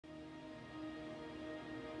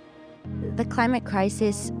the climate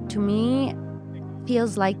crisis, to me,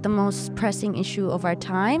 feels like the most pressing issue of our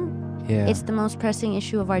time. Yeah. It's the most pressing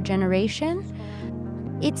issue of our generation.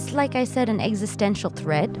 It's, like I said, an existential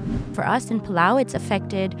threat. For us in Palau, it's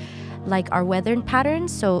affected like our weather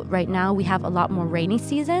patterns. So right now we have a lot more rainy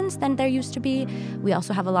seasons than there used to be. We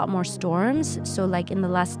also have a lot more storms. So like in the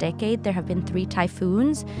last decade, there have been 3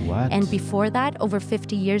 typhoons. What? And before that, over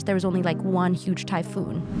 50 years, there was only like 1 huge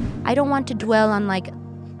typhoon. I don't want to dwell on like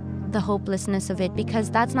the hopelessness of it because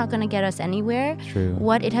that's not going to get us anywhere. True.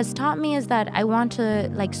 What it has taught me is that I want to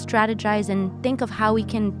like strategize and think of how we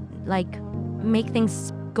can like make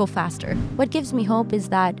things go faster. What gives me hope is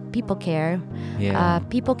that people care. Yeah.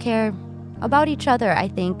 People care about each other, I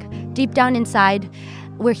think. Deep down inside,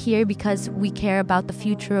 we're here because we care about the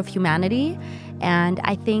future of humanity. And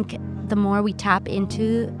I think the more we tap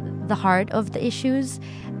into the heart of the issues,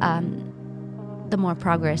 the more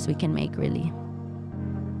progress we can make, really.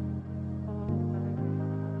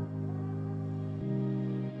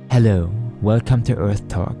 Hello, welcome to Earth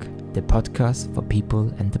Talk, the podcast for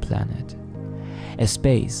people and the planet. A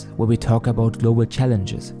space where we talk about global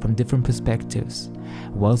challenges from different perspectives,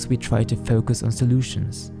 whilst we try to focus on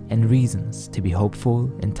solutions and reasons to be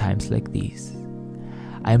hopeful in times like these.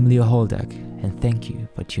 I'm Holldack, and thank you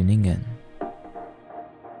for tuning in.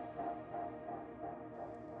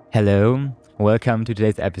 Hello, welcome to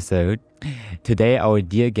today's episode. Today our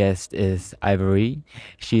dear guest is Ivory.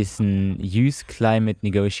 She's a youth climate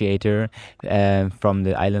negotiator from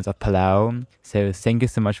the islands of Palau. So thank you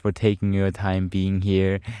so much for taking your time being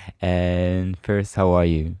here. And first, how are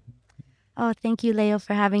you? Oh, thank you, Leo,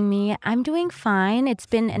 for having me. I'm doing fine. It's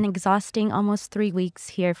been an exhausting almost 3 weeks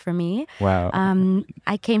here for me. Wow.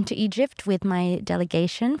 I came to Egypt with my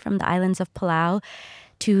delegation from the islands of Palau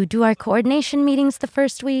to do our coordination meetings the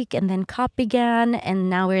first week, and then COP began, and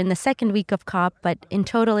now we're in the second week of COP, but in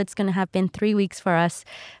total it's going to have been 3 weeks for us,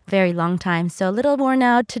 very long time. So a little worn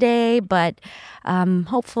out today, but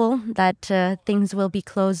hopeful that things will be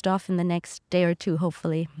closed off in the next day or two,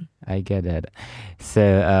 hopefully. I get it.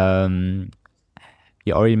 So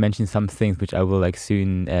you already mentioned some things which I will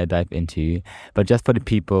soon dive into, but just for the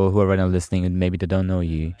people who are right now listening and maybe they don't know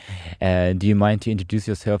you, do you mind to introduce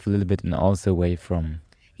yourself a little bit and also where you're from?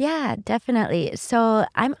 Yeah, definitely. So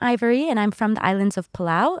I'm Ivory, and I'm from the islands of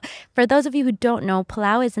Palau. For those of you who don't know,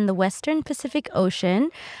 Palau is in the Western Pacific Ocean,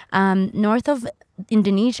 north of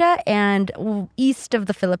Indonesia and east of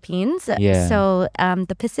the Philippines. Yeah. So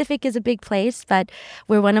the Pacific is a big place, but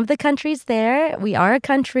we're one of the countries there. We are a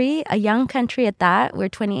country, a young country at that. We're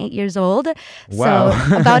 28 years old. Wow.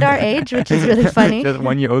 So about our age, which is really funny. Just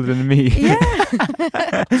 1 year older than me.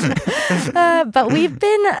 Yeah. But we've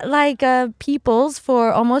been like peoples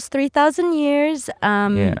for almost 3,000 years.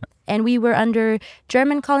 Yeah. And we were under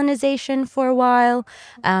German colonization for a while,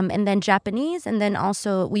 and then Japanese, and then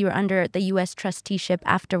also we were under the U.S. trusteeship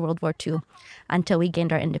after World War II until we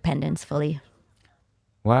gained our independence fully.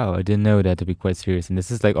 Wow, I didn't know that, to be quite serious. And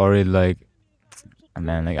this is already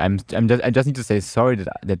man, I just need to say sorry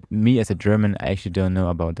that me as a German, I actually don't know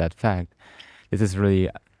about that fact. This is really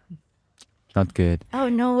not good. Oh,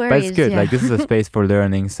 no worries. But it's good. Yeah. This is a space for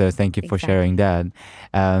learning. So thank you for sharing that.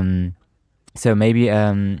 So maybe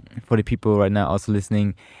for the people right now also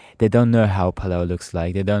listening, they don't know how Palau looks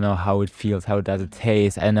like. They don't know how it feels. How does it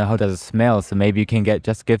taste? I don't know how does it smell. So maybe you can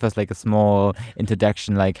just give us a small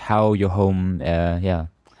introduction, how your home,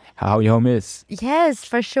 how your home is. Yes,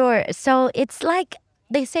 for sure. So it's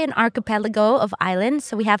they say an archipelago of islands.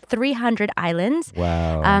 So we have 300 islands.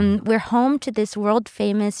 Wow. We're home to this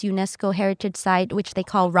world-famous UNESCO heritage site, which they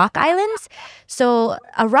call rock islands. So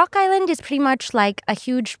a rock island is pretty much like a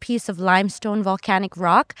huge piece of limestone volcanic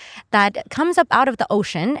rock that comes up out of the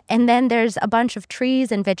ocean. And then there's a bunch of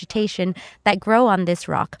trees and vegetation that grow on this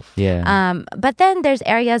rock. Yeah. But then there's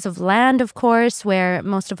areas of land, of course, where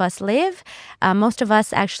most of us live. Most of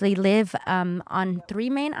us actually live on 3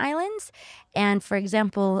 main islands. And for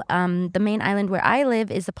example, the main island where I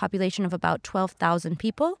live is a population of about 12,000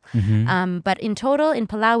 people. Mm-hmm. But in total, in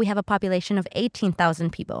Palau, we have a population of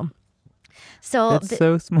 18,000 people. So that's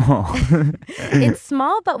so small. It's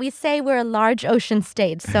small, but we say we're a large ocean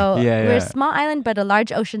state. So we're a small island, but a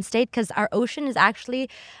large ocean state because our ocean is actually...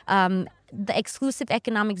 the exclusive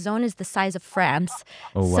economic zone is the size of France.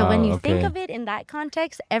 Oh, wow. So when you think of it in that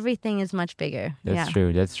context, everything is much bigger. That's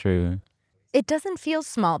true. That's true. It doesn't feel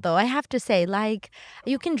small, though, I have to say.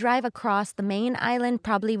 You can drive across the main island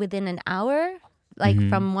probably within an hour,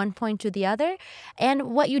 from one point to the other.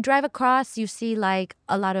 And what you drive across, you see,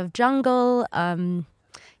 a lot of jungle.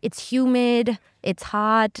 it's humid, it's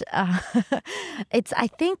hot. I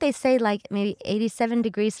think they say like maybe 87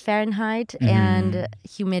 degrees Fahrenheit and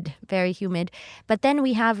humid, very humid. But then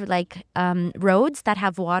we have like roads that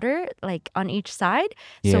have water like on each side.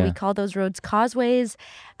 So we call those roads causeways.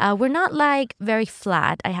 We're not like very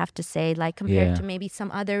flat, I have to say, like compared to maybe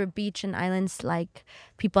some other beach and islands like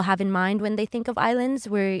people have in mind when they think of islands.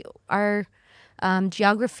 Our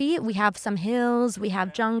geography, we have some hills, we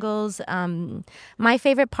have jungles. My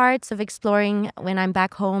favorite parts of exploring when I'm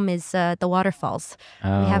back home is the waterfalls. We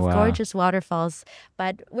have gorgeous waterfalls,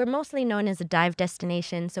 but we're mostly known as a dive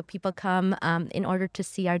destination. So people come in order to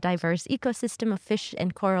see our diverse ecosystem of fish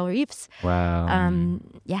and coral reefs. Wow.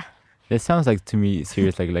 Yeah. This sounds like to me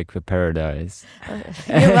seriously like a paradise.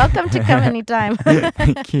 You're welcome to come anytime.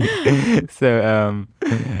 Thank you. So,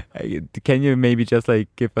 can you maybe just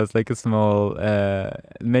like give us like a small,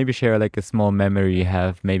 maybe share like a small memory you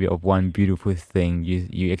have maybe of one beautiful thing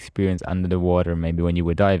you experienced under the water, maybe when you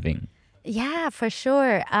were diving? Yeah, for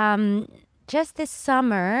sure. Just this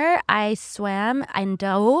summer, I swam and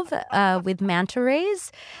dove with manta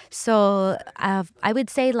rays. So I would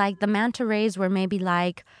say like the manta rays were maybe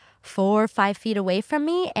like 4 or 5 feet away from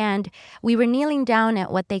me, and we were kneeling down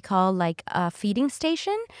at what they call like a feeding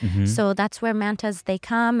station. So that's where mantas, they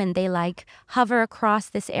come and they like hover across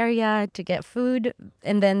this area to get food,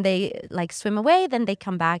 and then they like swim away, then they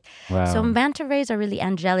come back. So manta rays are really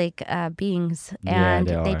angelic beings, and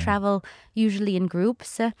they travel usually in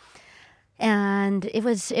groups. And it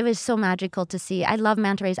was so magical to see. I love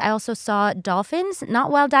manta rays. I also saw dolphins,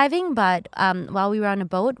 not while diving, but while we were on a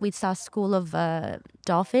boat, we saw a school of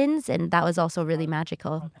dolphins, and that was also really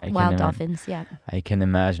magical. Wild dolphins, yeah. I can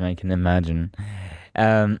imagine.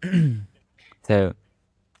 So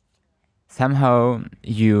somehow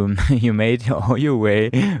you made all your way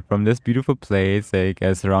from this beautiful place, like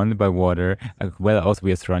surrounded by water. Well, also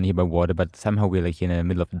we are surrounded here by water, but somehow we're like in the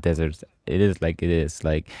middle of the desert. It is like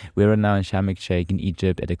we're now in Sharm el-Sheikh in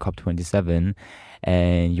Egypt at the COP27,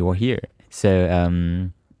 and you're here. So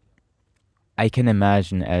I can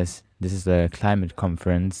imagine, as this is a climate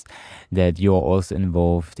conference, that you're also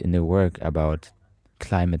involved in the work about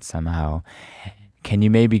climate somehow. Can you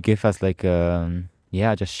maybe give us like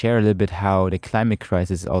just share a little bit how the climate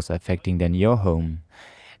crisis is also affecting then your home.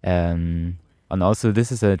 And also,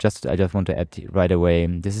 this is I just want to add right away,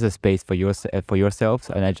 this is a space for yourselves,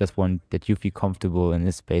 and I just want that you feel comfortable in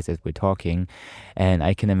this space as we're talking. And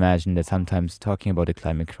I can imagine that sometimes talking about the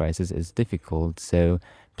climate crisis is difficult. So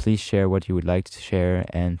please share what you would like to share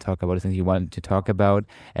and talk about the things you want to talk about,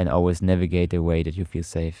 and always navigate the way that you feel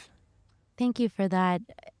safe. Thank you for that.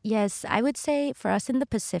 Yes, I would say for us in the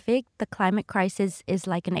Pacific, the climate crisis is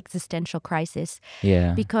like an existential crisis.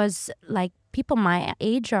 Yeah. Because like people my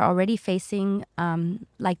age are already facing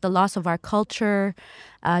like the loss of our culture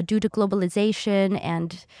due to globalization,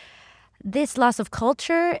 and this loss of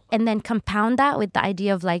culture, and then compound that with the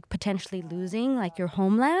idea of like potentially losing like your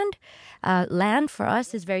homeland. Land for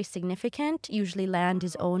us is very significant. Usually land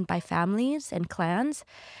is owned by families and clans.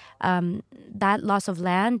 That loss of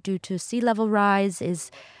land due to sea level rise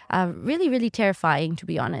is really, really terrifying, to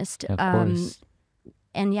be honest. Of course.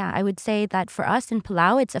 And yeah, I would say that for us in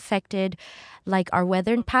Palau, it's affected like our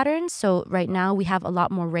weather patterns. So right now we have a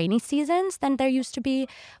lot more rainy seasons than there used to be.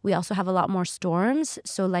 We also have a lot more storms.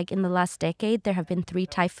 So like in the last decade, there have been 3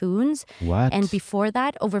 typhoons. What? And before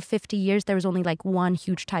that, over 50 years, there was only like 1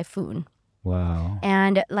 huge typhoon. Wow.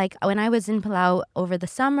 And like when I was in Palau over the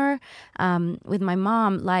summer with my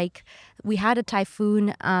mom, like we had a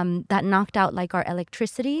typhoon that knocked out like our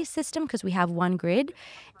electricity system because we have 1 grid.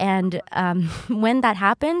 And when that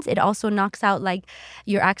happens, it also knocks out like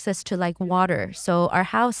your access to like water. So our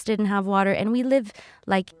house didn't have water, and we live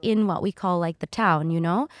like in what we call like the town, you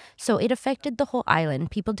know? So it affected the whole island.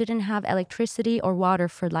 People didn't have electricity or water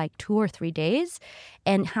for like 2 or 3 days.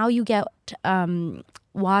 And how you get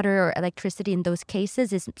water or electricity in those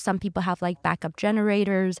cases is some people have like backup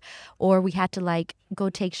generators, or we had to like go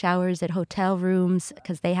take showers at hotel rooms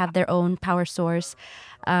because they have their own power source.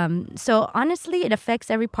 So honestly, it affects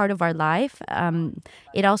every part of our life.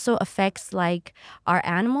 It also affects like our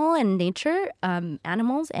animals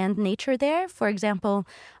and nature there. For example,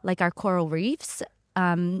 like our coral reefs.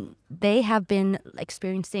 They have been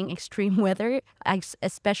experiencing extreme weather,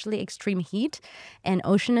 especially extreme heat and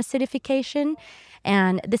ocean acidification.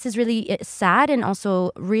 And this is really sad and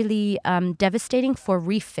also really devastating for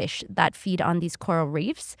reef fish that feed on these coral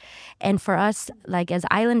reefs. And for us, like as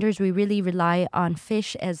islanders, we really rely on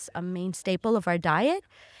fish as a main staple of our diet.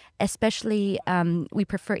 especially we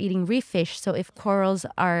prefer eating reef fish. So if corals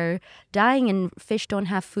are dying and fish don't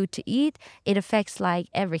have food to eat, it affects like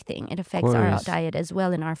everything. It affects our diet as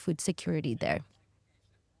well and our food security there.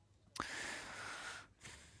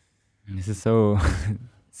 This is so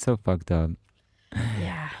so fucked up.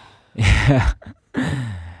 Yeah. Yeah.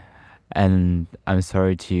 And I'm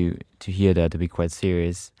sorry to hear that, to be quite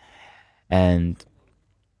serious. And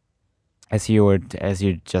as you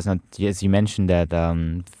mentioned that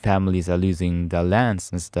families are losing their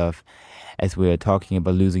lands and stuff, as we are talking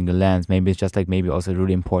about losing the lands, maybe it's just like maybe also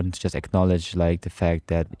really important to just acknowledge like the fact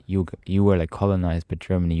that you were like colonized by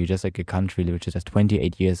Germany. You're just like a country which is just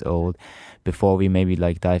 28 years old. Before we maybe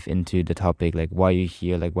like dive into the topic, like why you're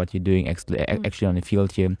here, like what you're doing actually on the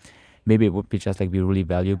field here, maybe it would be just like be really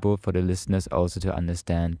valuable for the listeners also to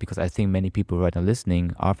understand, because I think many people right now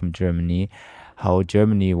listening are from Germany, how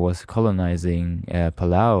Germany was colonizing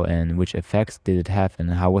Palau and which effects did it have and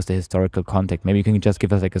how was the historical context. Maybe you can just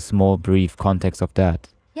give us like a small brief context of that.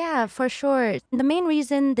 Yeah, for sure. The main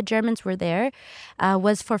reason the Germans were there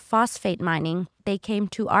was for phosphate mining. They came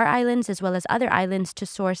to our islands as well as other islands to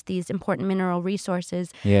source these important mineral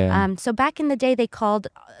resources. Yeah. So back in the day, they called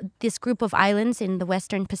this group of islands in the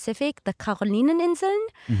Western Pacific the Carolinensinseln.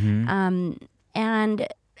 Mm-hmm. And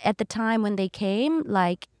at the time when they came,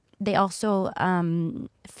 like they also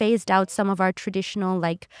phased out some of our traditional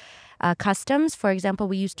like customs. For example,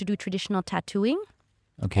 we used to do traditional tattooing.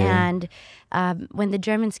 Okay. And when the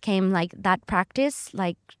Germans came, like that practice,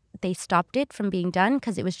 like they stopped it from being done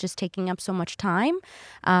because it was just taking up so much time.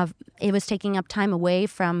 It was taking up time away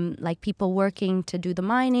from like people working to do the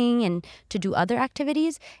mining and to do other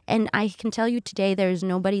activities. And I can tell you today, there is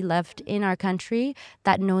nobody left in our country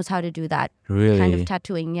that knows how to do that kind of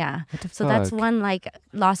tattooing. Yeah. So that's one like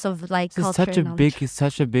loss of like so culture. It's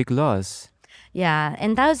such a big loss. Yeah.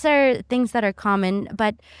 And those are things that are common,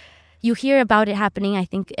 but you hear about it happening, I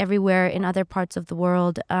think, everywhere in other parts of the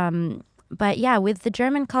world. But yeah, with the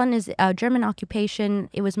German German occupation,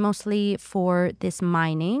 it was mostly for this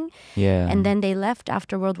mining. Yeah. And then they left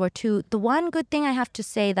after World War II. The one good thing I have to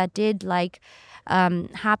say that did like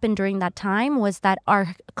happen during that time was that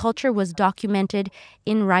our culture was documented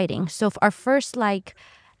in writing. So our first like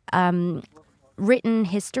written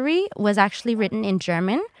history was actually written in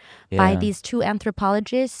German by these two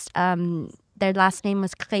anthropologists. Their last name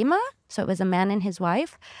was Kremer, so it was a man and his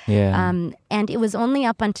wife. Yeah. And it was only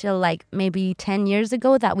up until like maybe 10 years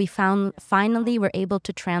ago that we finally were able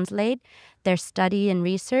to translate their study and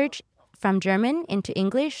research from German into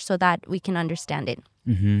English so that we can understand it.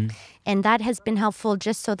 Mm-hmm. And that has been helpful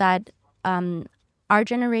just so that our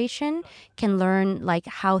generation can learn like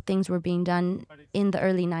how things were being done in the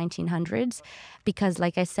early 1900s. Because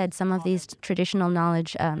like I said, some of these traditional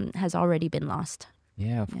knowledge has already been lost.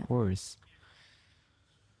 Yeah, of course.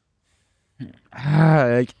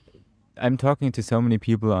 Like, I'm talking to so many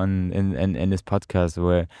people in this podcast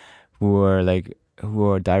who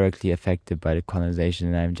are directly affected by the colonization,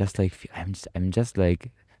 and I'm just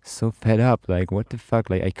like so fed up. Like, what the fuck?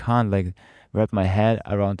 Like, I can't like wrap my head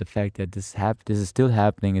around the fact that this is still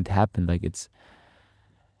happening. It happened. Like, it's.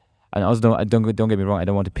 And also, don't get me wrong. I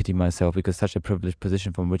don't want to pity myself because such a privileged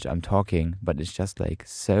position from which I'm talking, but it's just like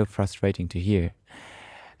so frustrating to hear.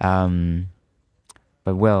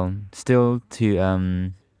 But well, still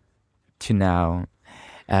to now,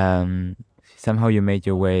 somehow you made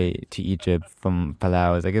your way to Egypt from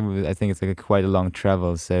Palau. I think it's like quite a long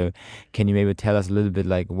travel. So can you maybe tell us a little bit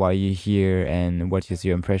like why you're here and what is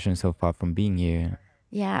your impression so far from being here?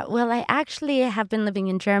 Yeah, well, I actually have been living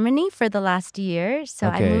in Germany for the last year. So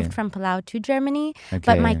I moved from Palau to Germany. Okay.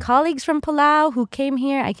 But my colleagues from Palau who came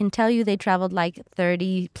here, I can tell you they traveled like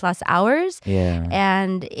 30 plus hours. Yeah.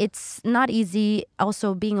 And it's not easy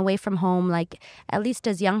also being away from home. Like, at least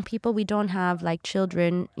as young people, we don't have like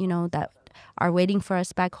children, you know, that are waiting for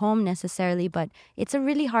us back home necessarily, but it's a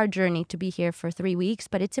really hard journey to be here for 3 weeks,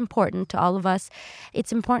 but it's important to all of us.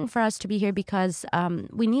 It's important for us to be here because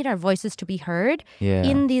we need our voices to be heard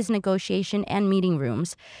in these negotiation and meeting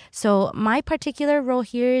rooms. So my particular role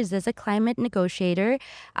here is as a climate negotiator.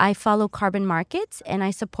 I follow carbon markets and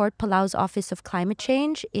I support Palau's Office of Climate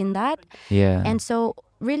Change in that. Yeah. And so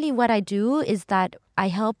really what I do is that I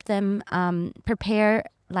help them prepare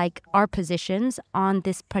like our positions on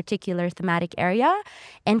this particular thematic area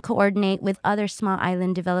and coordinate with other small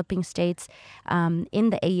island developing states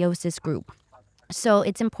in the AEOSIS group. So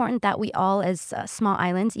it's important that we all as small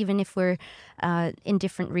islands, even if we're in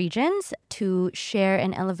different regions, to share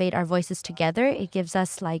and elevate our voices together. It gives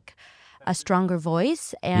us like a stronger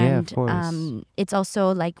voice. And of course. it's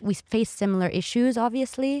also like we face similar issues,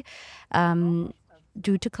 obviously.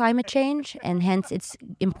 due to climate change, and hence it's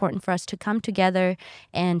important for us to come together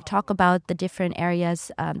and talk about the different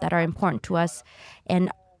areas that are important to us and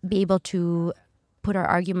be able to put our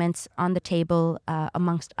arguments on the table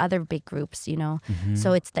amongst other big groups, you know.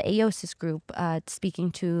 So it's the AOSIS group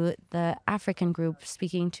speaking to the African group,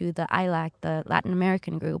 speaking to the ILAC, the Latin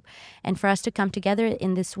American group. And for us to come together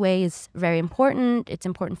in this way is very important. It's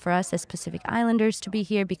important for us as Pacific Islanders to be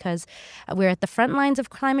here because we're at the front lines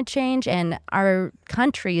of climate change and our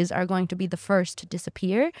countries are going to be the first to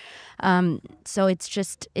disappear. So it's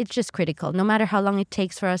just critical. No matter how long it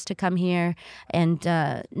takes for us to come here and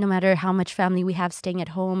no matter how much family we have staying at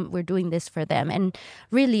home, we're doing this for them. And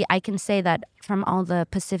really, I can say that from all the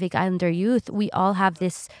Pacific Islander youth, we all have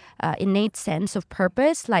this innate sense of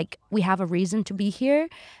purpose, like we have a reason to be here.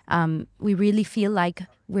 We really feel like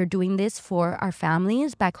we're doing this for our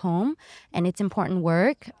families back home, and it's important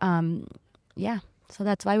work. So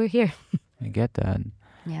that's why we're here. I get that.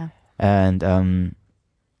 Yeah. And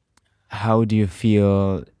how do you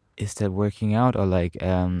feel? Is that working out, or like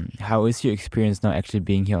how is your experience now actually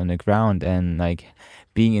being here on the ground and like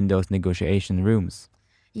being in those negotiation rooms?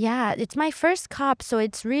 Yeah, it's my first COP, so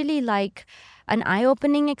it's really like an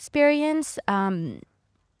eye-opening experience.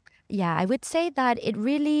 I would say that it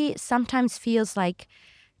really sometimes feels like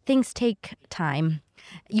things take time.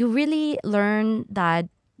 You really learn that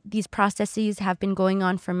these processes have been going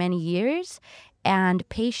on for many years, and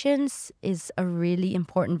patience is a really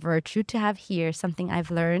important virtue to have here, something I've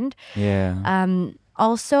learned. Yeah.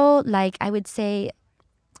 Also, like I would say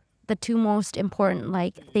the two most important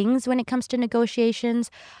like things when it comes to negotiations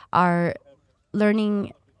are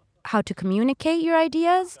learning how to communicate your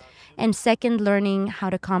ideas, and second, learning how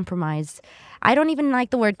to compromise. I don't even like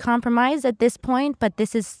the word compromise at this point, but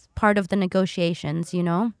this is part of the negotiations, you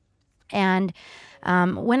know? And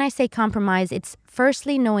when I say compromise, it's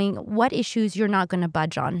firstly knowing what issues you're not going to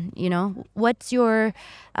budge on, you know? What's your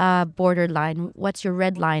borderline? What's your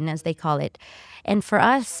red line, as they call it? And for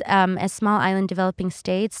us, as small island developing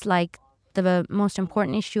states, like the most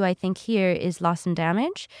important issue I think here is loss and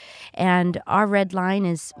damage. And our red line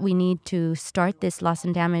is we need to start this loss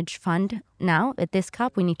and damage fund now at this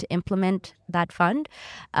COP. We need to implement that fund.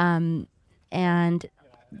 And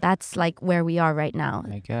that's like where we are right now.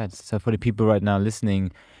 My God. So for the people right now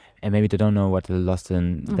listening, and maybe they don't know what the loss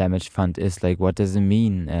and damage fund is, like what does it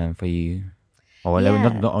mean for you? Or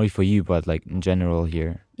not only for you, but like in general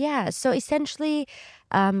here. Yeah. So essentially,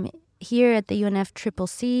 here at the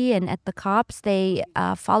UNFCCC and at the COPs, they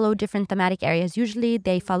follow different thematic areas. Usually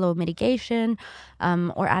they follow mitigation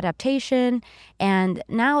or adaptation. And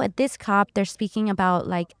now at this COP, they're speaking about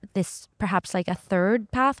like this, perhaps like a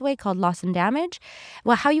third pathway called loss and damage.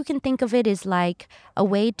 Well, how you can think of it is like a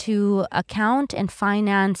way to account and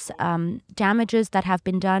finance damages that have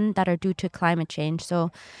been done that are due to climate change. So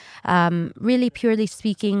really purely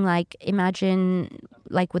speaking, like imagine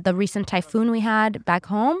like with the recent typhoon we had back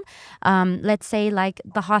home, let's say like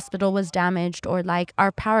the hospital was damaged or like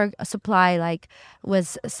our power supply like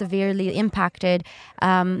was severely impacted.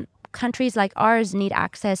 Countries like ours need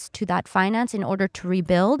access to that finance in order to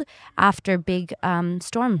rebuild after big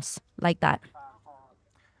storms like that.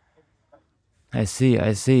 I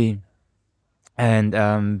see.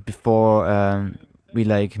 And before we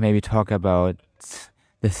like maybe talk about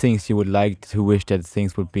the things you would like to wish that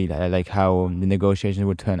things would be like how the negotiation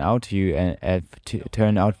would turn out to you and to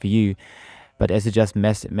turn out for you. But as you just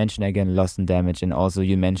mentioned again, loss and damage, and also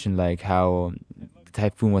you mentioned like how the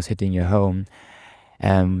typhoon was hitting your home.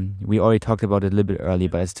 We already talked about it a little bit early,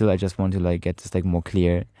 but I just want to like get this like more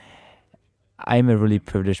clear. I'm a really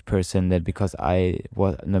privileged person that because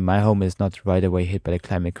my home is not right away hit by the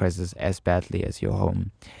climate crisis as badly as your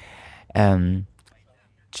home.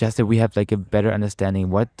 Just that we have like a better understanding.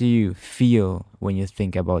 What do you feel when you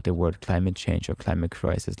think about the word climate change or climate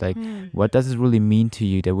crisis? Like, what does it really mean to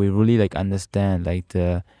you that we really like understand like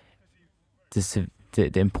the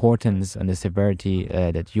importance and the severity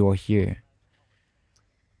that you're here?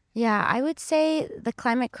 Yeah, I would say the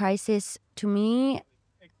climate crisis to me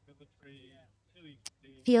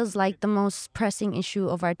feels like the most pressing issue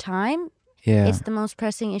of our time. Yeah. It's the most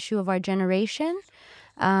pressing issue of our generation.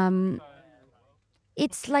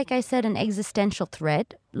 It's, like I said, an existential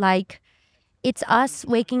threat. Like, it's us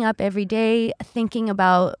waking up every day thinking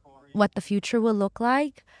about what the future will look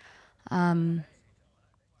like.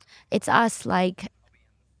 It's us, like,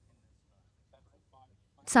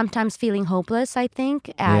 sometimes feeling hopeless, I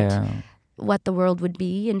think, at what the world would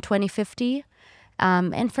be in 2050.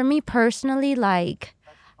 And for me personally, like,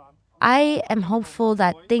 I am hopeful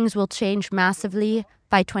that things will change massively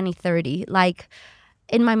by 2030. Like,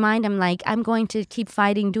 in my mind, I'm like, I'm going to keep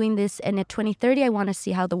fighting, doing this. And at 2030, I want to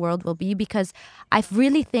see how the world will be, because I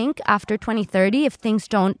really think after 2030, if things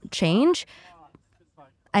don't change,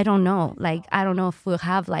 I don't know. Like, I don't know if we'll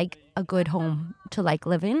have like a good home to like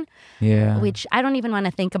live in, which I don't even want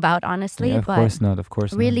to think about, honestly. Yeah, of course not. Of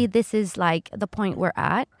course really, not. this is like the point we're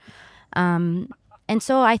at. And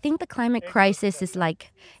so I think the climate crisis is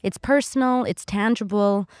like, it's personal, it's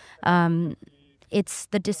tangible. It's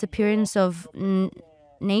the disappearance of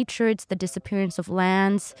nature, it's the disappearance of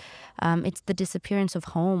lands, it's the disappearance of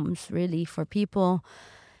homes, really, for people.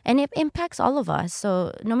 And it impacts all of us.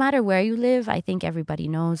 So no matter where you live, I think everybody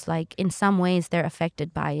knows, like, in some ways they're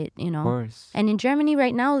affected by it, you know. Of course. And in Germany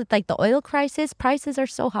right now, like the oil crisis, prices are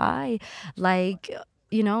so high, like,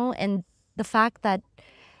 you know, and the fact that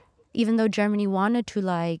even though Germany wanted to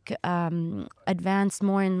like advance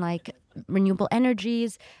more in like renewable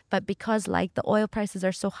energies, but because like the oil prices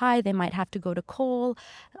are so high, they might have to go to coal.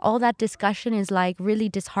 All that discussion is like really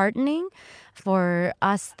disheartening for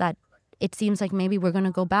us, that it seems like maybe we're going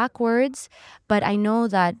to go backwards. But I know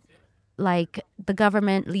that like the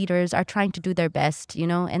government leaders are trying to do their best, you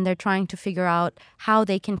know, and they're trying to figure out how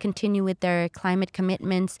they can continue with their climate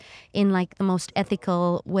commitments in like the most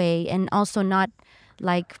ethical way, and also not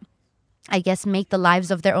like, I guess, make the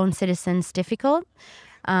lives of their own citizens difficult.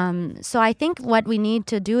 So I think what we need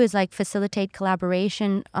to do is like facilitate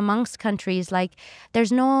collaboration amongst countries. Like,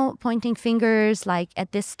 there's no pointing fingers like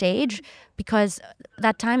at this stage, because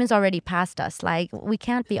that time is already past us. Like, we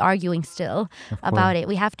can't be arguing still about it.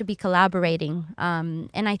 We have to be collaborating.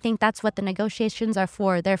 And I think that's what the negotiations are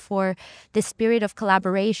for. They're for this spirit of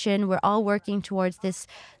collaboration. We're all working towards this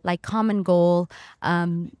like common goal.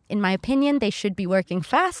 In my opinion, they should be working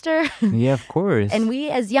faster. Yeah, of course. And we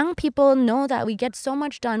as young people know that we get so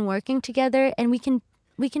much done working together, and we can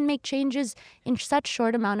make changes in such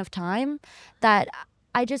short amount of time, that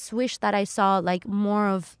I just wish that I saw like more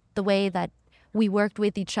of the way that we worked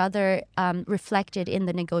with each other reflected in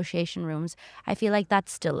the negotiation rooms. I feel like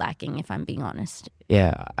that's still lacking, if I'm being honest.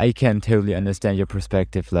 Yeah, I can totally understand your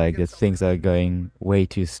perspective, like that things are going way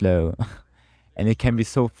too slow. And it can be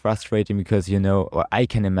so frustrating because, you know, or I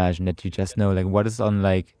can imagine that you just know like what is on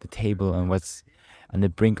like the table and what's on the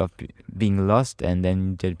brink of being lost, and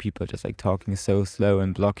then the people just like talking so slow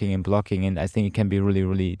and blocking, and I think it can be really,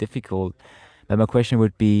 really difficult. But my question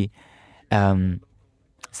would be,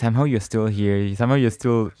 somehow you're still here, somehow you're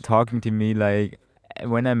still talking to me. Like,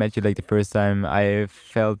 when I met you like the first time, I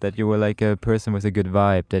felt that you were like a person with a good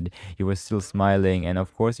vibe, that you were still smiling, and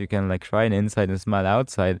of course you can like cry on the inside and smile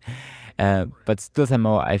outside, but still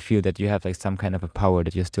somehow I feel that you have like some kind of a power,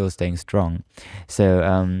 that you're still staying strong.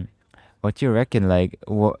 So what do you reckon, like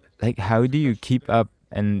how do you keep up,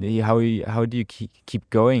 and how do you keep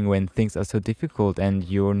going when things are so difficult, and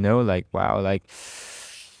you know like, wow, like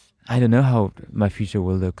I don't know how my future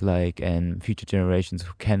will look like, and future generations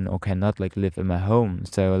who can or cannot like live in my home.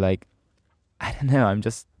 So like, I don't know, I'm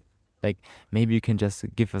just like, maybe you can just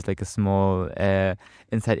give us like a small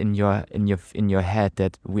insight in your head,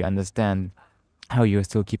 that we understand how you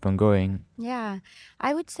still keep on going. Yeah,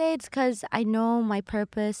 I would say it's because I know my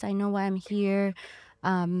purpose, I know why I'm here,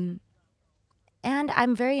 and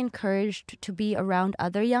I'm very encouraged to be around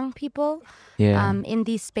other young people in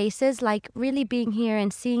these spaces, like really being here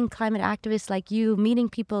and seeing climate activists like you, meeting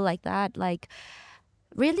people like that, like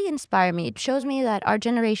really inspire me. It shows me that our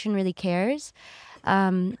generation really cares.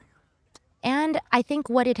 And I think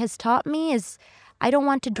what it has taught me is, I don't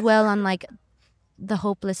want to dwell on like the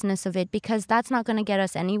hopelessness of it, because that's not going to get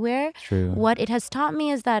us anywhere. True. What it has taught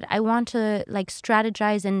me is that I want to like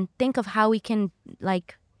strategize and think of how we can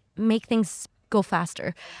like make things go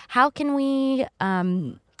faster. How can we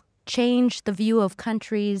change the view of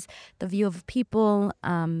countries, the view of people,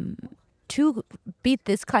 to beat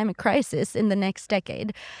this climate crisis in the next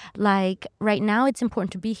decade? Like, right now it's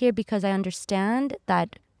important to be here because I understand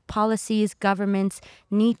that policies, governments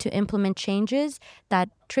need to implement changes that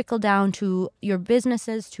trickle down to your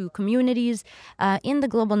businesses, to communities in the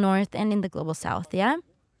global north and in the global south, yeah?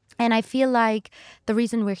 And I feel like the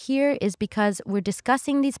reason we're here is because we're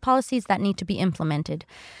discussing these policies that need to be implemented.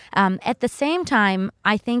 At the same time,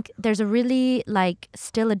 I think there's a really like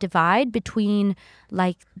still a divide between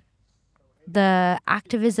like the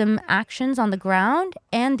activism actions on the ground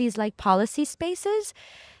and these like policy spaces.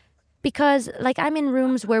 Because like I'm in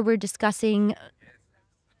rooms where we're discussing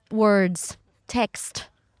words, text,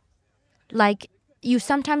 like you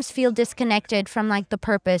sometimes feel disconnected from like the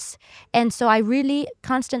purpose. And so I really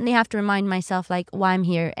constantly have to remind myself like why I'm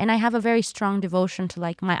here. And I have a very strong devotion to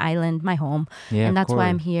like my island, my home. Yeah, and that's of why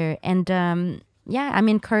I'm course. here. And I'm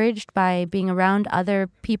encouraged by being around other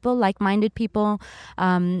people, like-minded people.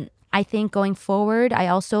 I think going forward, I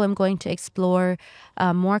also am going to explore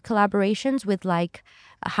more collaborations with like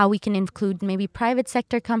how we can include maybe private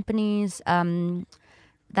sector companies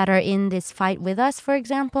that are in this fight with us, for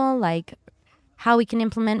example, like how we can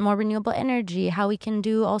implement more renewable energy, how we can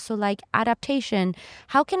do also like adaptation,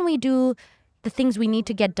 how can we do the things we need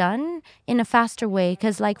to get done in a faster way?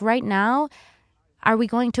 Because like right now, are we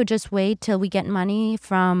going to just wait till we get money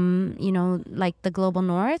from, like the global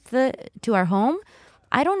north to our home?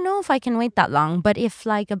 I don't know if I can wait that long, but if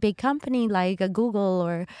like a big company like a Google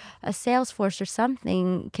or a Salesforce or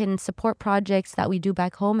something can support projects that we do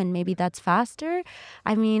back home and maybe that's faster,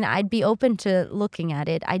 I mean, I'd be open to looking at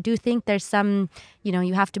it. I do think there's some,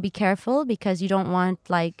 you have to be careful because you don't want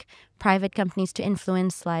like private companies to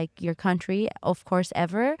influence like your country, of course,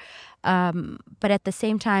 ever. But at the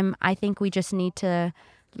same time, I think we just need to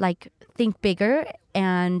like think bigger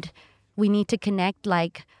and we need to connect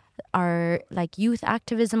like our like youth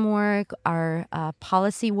activism work, our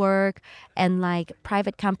policy work, and like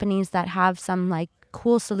private companies that have some like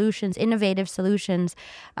cool solutions, innovative solutions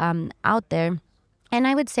out there. And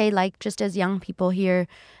I would say like just as young people here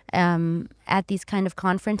at these kind of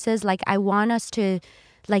conferences, like I want us to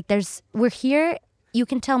like we're here. You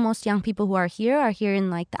can tell most young people who are here in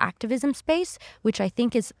like the activism space, which I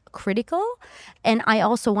think is critical. And I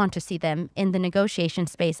also want to see them in the negotiation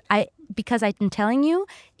space. Because I'm telling you,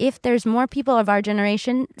 if there's more people of our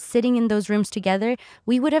generation sitting in those rooms together,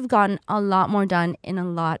 we would have gotten a lot more done in a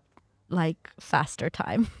lot like faster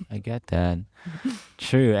time. I get that.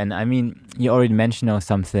 True. And I mean, you already mentioned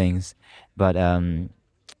some things, but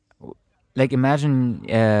like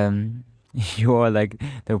imagine you're like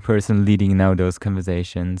the person leading now those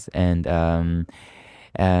conversations, and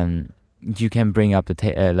you can bring up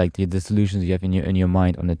the solutions you have in your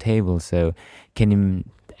mind on the table. So can you,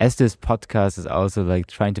 as this podcast is also like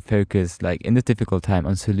trying to focus like in this difficult time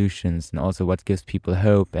on solutions and also what gives people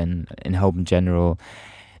hope and hope in general,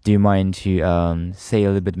 do you mind to say a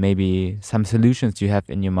little bit maybe some solutions you have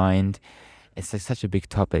in your mind? It's like such a big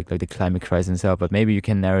topic, like the climate crisis itself, but maybe you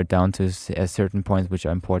can narrow it down to certain points which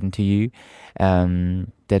are important to you,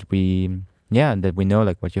 that we know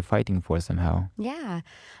like what you're fighting for somehow. Yeah.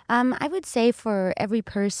 I would say for every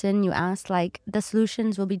person you ask, like the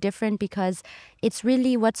solutions will be different because it's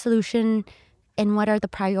really what solution and what are the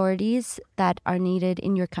priorities that are needed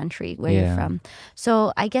in your country where you're from.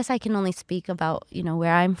 So I guess I can only speak about,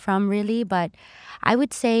 where I'm from really, but I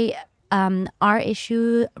would say our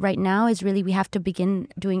issue right now is really we have to begin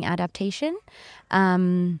doing adaptation.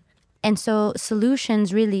 And so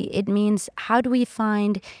solutions really, it means how do we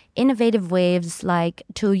find innovative ways like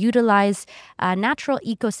to utilize natural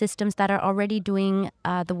ecosystems that are already doing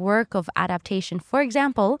the work of adaptation. For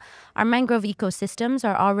example, our mangrove ecosystems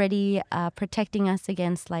are already protecting us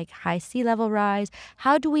against like high sea level rise.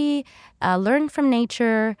 How do we learn from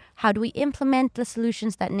nature? How do we implement the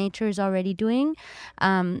solutions that nature is already doing?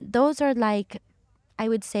 Those are like, I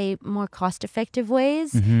would say, more cost-effective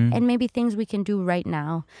ways and maybe things we can do right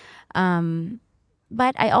now.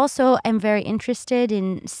 But I also am very interested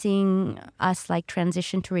in seeing us like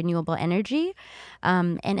transition to renewable energy,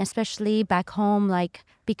 and especially back home, like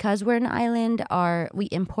because we're an island, we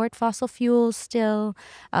import fossil fuels still.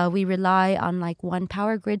 We rely on like one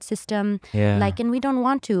power grid system, and we don't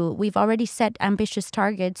want to. We've already set ambitious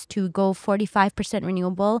targets to go 45%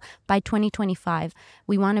 renewable by 2025.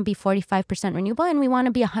 We want to be 45% renewable, and we want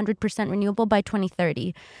to be 100% renewable by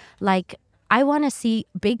 2030. Like, I want to see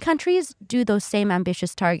big countries do those same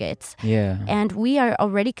ambitious targets. And we are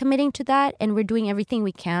already committing to that, and we're doing everything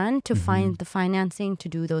we can to find the financing to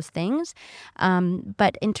do those things.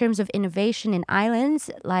 But in terms of innovation in islands,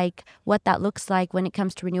 like what that looks like when it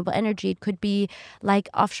comes to renewable energy, it could be like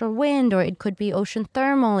offshore wind, or it could be ocean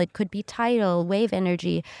thermal, it could be tidal, wave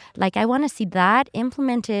energy. Like I want to see that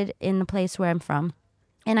implemented in the place where I'm from.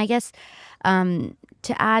 And I guess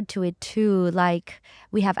to add to it too, like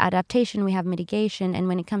we have adaptation, we have mitigation, and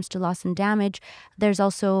when it comes to loss and damage, there's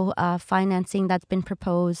also financing that's been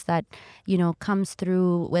proposed that, comes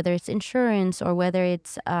through, whether it's insurance or whether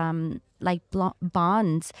it's like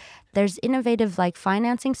bonds. There's innovative like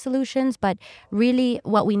financing solutions, but really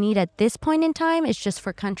what we need at this point in time is just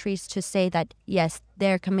for countries to say that, yes,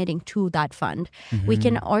 they're committing to that fund. We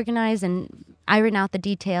can organize and iron out the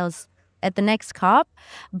details at the next COP,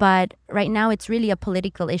 but right now it's really a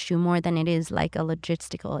political issue more than it is like a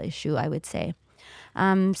logistical issue, I would say.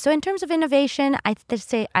 So in terms of innovation, I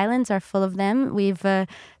say islands are full of them. We've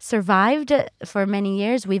survived for many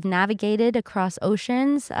years. We've navigated across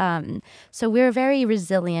oceans. So we're very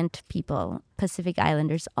resilient people. Pacific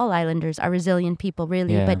Islanders, all islanders are resilient people,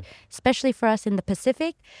 really. Yeah. But especially for us in the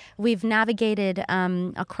Pacific, we've navigated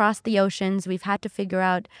across the oceans. We've had to figure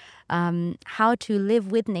out how to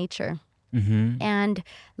live with nature. And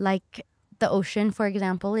like the ocean, for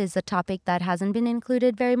example, is a topic that hasn't been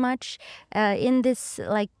included very much in this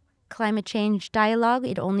like climate change dialogue.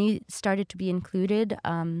 It only started to be included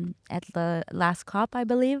at the last COP, I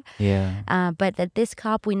believe. Yeah. But at this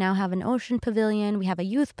COP, we now have an ocean pavilion. We have a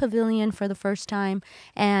youth pavilion for the first time.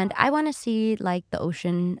 And I want to see like the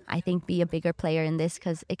ocean, I think, be a bigger player in this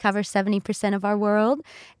because it covers 70% of our world.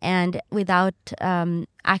 And without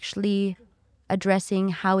actually addressing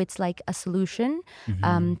how it's like a solution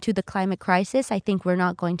to the climate crisis, I think we're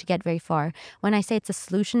not going to get very far. When I say it's a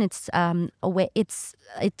solution, it's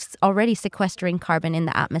already sequestering carbon in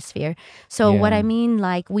the atmosphere. So what I mean,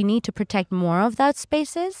 like, we need to protect more of those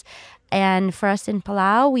spaces. And for us in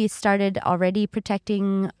Palau, we started already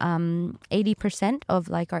protecting 80% of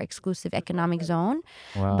like our exclusive economic zone.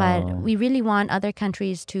 Wow. But we really want other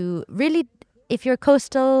countries to really, if you're a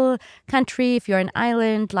coastal country, if you're an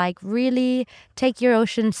island, like really take your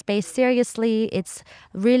ocean space seriously. It's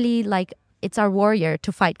really like, it's our warrior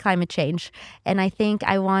to fight climate change. And I think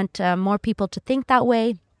I want more people to think that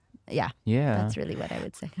way. Yeah. That's really what I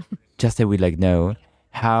would say. Just that we like know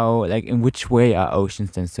how, like, in which way are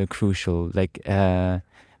oceans then so crucial? Like, I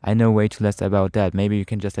know way too less about that. Maybe you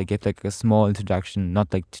can just like give like a small introduction,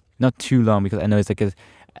 not like not too long, because I know it's like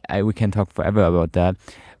we can talk forever about that.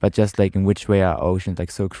 But just like in which way are oceans like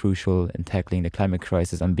so crucial in tackling the climate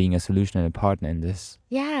crisis and being a solution and a partner in this?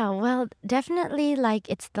 Yeah, well, definitely like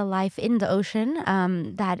it's the life in the ocean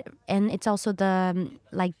that, and it's also the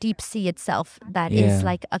like deep sea itself that is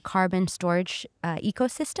like a carbon storage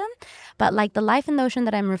ecosystem. But like the life in the ocean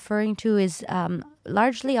that I'm referring to is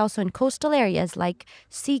largely also in coastal areas like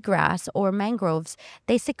seagrass or mangroves.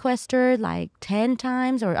 They sequester like 10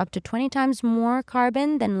 times or up to 20 times more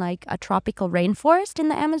carbon than like a tropical rainforest in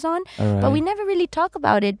the Amazon. But we never really talk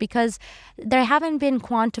about it because they haven't been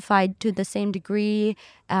quantified to the same degree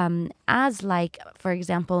as like, for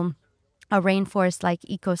example, a rainforest like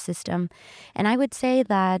ecosystem. And I would say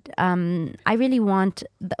that I really want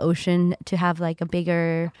the ocean to have like a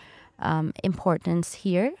bigger importance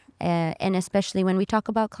here. And especially when we talk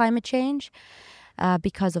about climate change,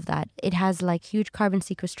 because of that. It has like huge carbon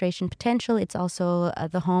sequestration potential. It's also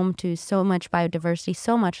the home to so much biodiversity,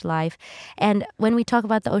 so much life. And when we talk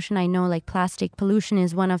about the ocean, I know like plastic pollution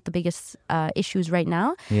is one of the biggest issues right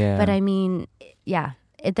now. But I mean,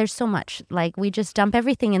 there's so much. Like we just dump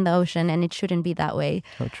everything in the ocean and it shouldn't be that way.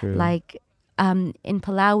 So true. Like in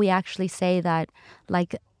Palau, we actually say that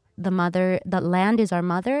like the land is our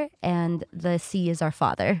mother and the sea is our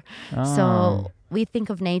father. So we think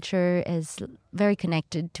of nature as very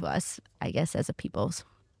connected to us, I guess, as a peoples.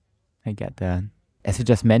 I get that. As you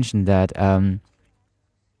just mentioned that,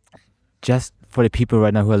 just for the people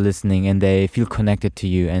right now who are listening and they feel connected to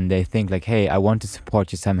you and they think like, hey, I want to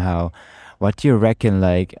support you somehow. What do you reckon,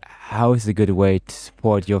 like, how is a good way to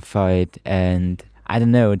support your fight? And I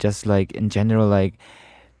don't know, just like in general, like,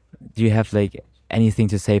 do you have like anything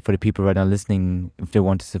to say for the people right now listening if they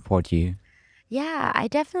want to support you? Yeah, I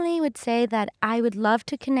definitely would say that I would love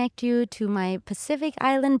to connect you to my Pacific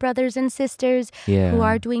Island brothers and sisters who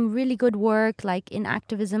are doing really good work, like in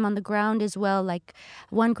activism on the ground as well. Like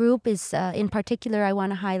one group is, in particular, I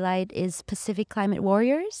want to highlight is Pacific Climate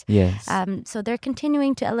Warriors. Yes. So they're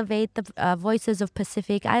continuing to elevate the voices of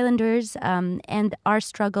Pacific Islanders and our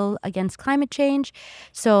struggle against climate change.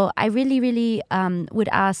 So I really, really would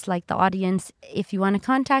ask like the audience, if you want to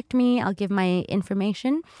contact me, I'll give my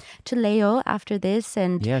information to Leo after this,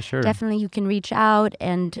 and definitely you can reach out.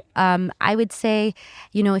 And I would say,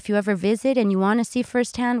 you know, if you ever visit and you want to see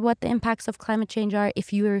firsthand what the impacts of climate change are,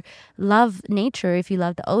 if you love nature, if you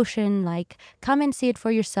love the ocean, like come and see it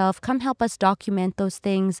for yourself. Come help us document those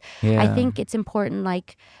things. I think it's important,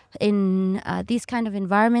 like in these kind of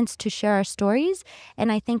environments, to share our stories.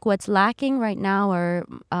 And I think what's lacking right now are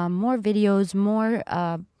more videos, more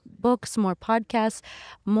books, more podcasts,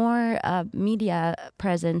 more media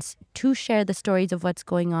presence to share the stories of what's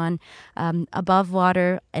going on above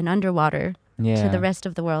water and underwater to the rest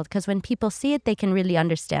of the world. Because when people see it, they can really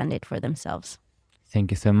understand it for themselves.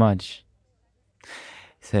 Thank you so much.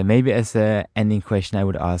 So maybe as an ending question, I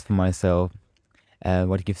would ask for myself,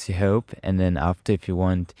 what gives you hope? And then after, if you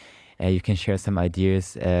want, you can share some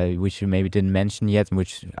ideas which you maybe didn't mention yet,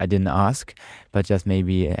 which I didn't ask, but just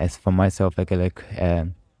maybe as for myself, like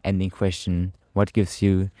ending question, What gives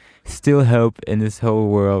you still hope in this whole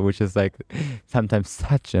world, which is like sometimes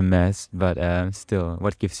such a mess, but still,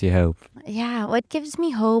 what gives you hope? Yeah, what gives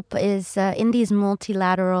me hope is in these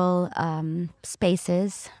multilateral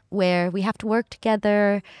spaces where we have to work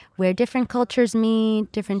together, where different cultures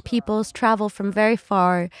meet, different peoples travel from very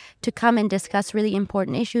far to come and discuss really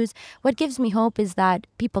important issues. What gives me hope is that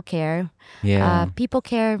people care. Yeah. People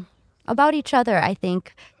care about each other, I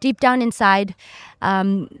think. Deep down inside,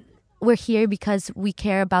 we're here because we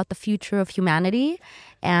care about the future of humanity.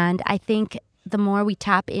 And I think the more we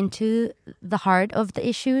tap into the heart of the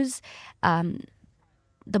issues,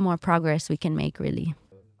 the more progress we can make, really.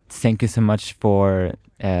 Thank you so much for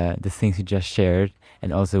the things you just shared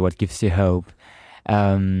and also what gives you hope.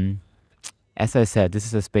 As I said, this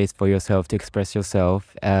is a space for yourself to express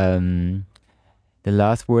yourself. The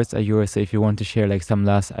last words are yours, so if you want to share like some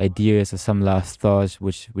last ideas or some last thoughts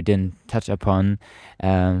which we didn't touch upon,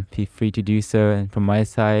 feel free to do so. And from my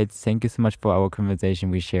side, thank you so much for our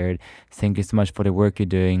conversation we shared. Thank you so much for the work you're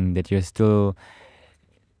doing, that you're still,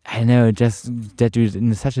 I know, just that you're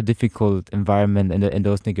in such a difficult environment in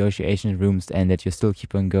those negotiation rooms, and that you still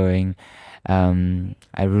keep on going.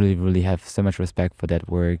 I really, really have so much respect for that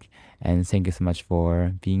work, and thank you so much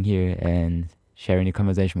for being here and sharing the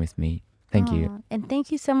conversation with me. Thank you. And thank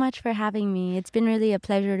you so much for having me. It's been really a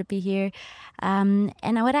pleasure to be here. And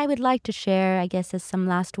what I would like to share, I guess, as some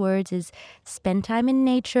last words is spend time in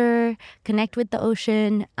nature, connect with the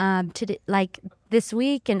ocean. Like this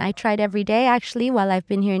week, and I tried every day, actually, while I've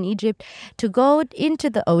been here in Egypt, to go into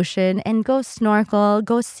the ocean and go snorkel,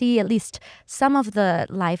 go see at least some of the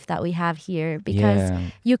life that we have here. Because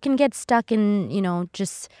you can get stuck in,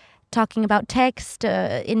 just talking about text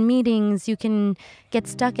in meetings. You can get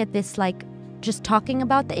stuck at this, like, just talking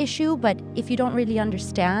about the issue, but if you don't really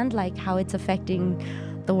understand like how it's affecting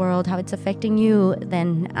the world, how it's affecting you,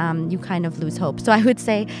 then you kind of lose hope. So I would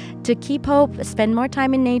say to keep hope, spend more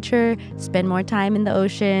time in nature, spend more time in the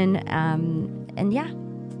ocean, and yeah,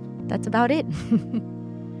 that's about it.